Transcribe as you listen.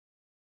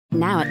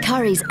Now at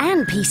Currys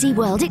and PC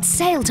World, it's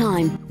sale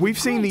time. We've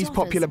seen these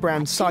popular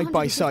brands side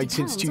by side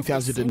since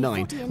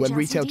 2009, when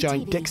retail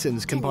giant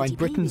Dixons combined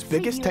Britain's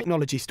biggest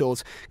technology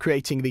stores,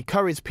 creating the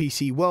Currys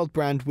PC World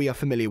brand we are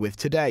familiar with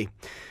today.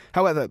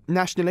 However,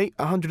 nationally,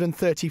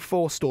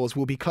 134 stores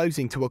will be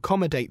closing to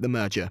accommodate the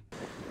merger.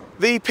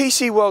 The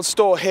PC World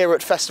store here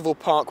at Festival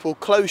Park will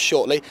close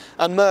shortly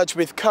and merge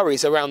with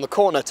Currys around the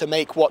corner to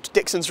make what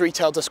Dixons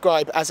Retail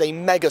describe as a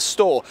mega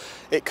store.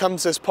 It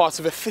comes as part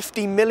of a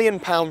 £50 million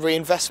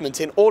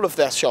reinvestment in all of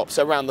their shops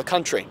around the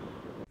country.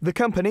 The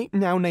company,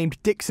 now named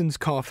Dixons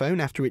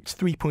Carphone after its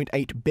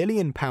 £3.8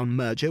 billion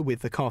merger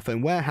with the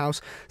Carphone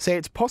warehouse, say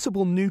it's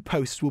possible new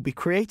posts will be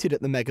created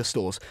at the mega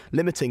stores,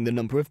 limiting the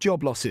number of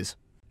job losses.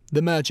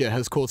 The merger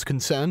has caused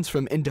concerns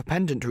from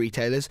independent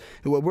retailers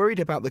who are worried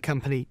about the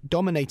company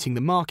dominating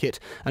the market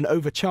and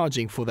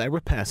overcharging for their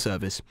repair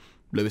service.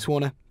 Lewis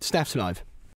Warner, Staffs Live.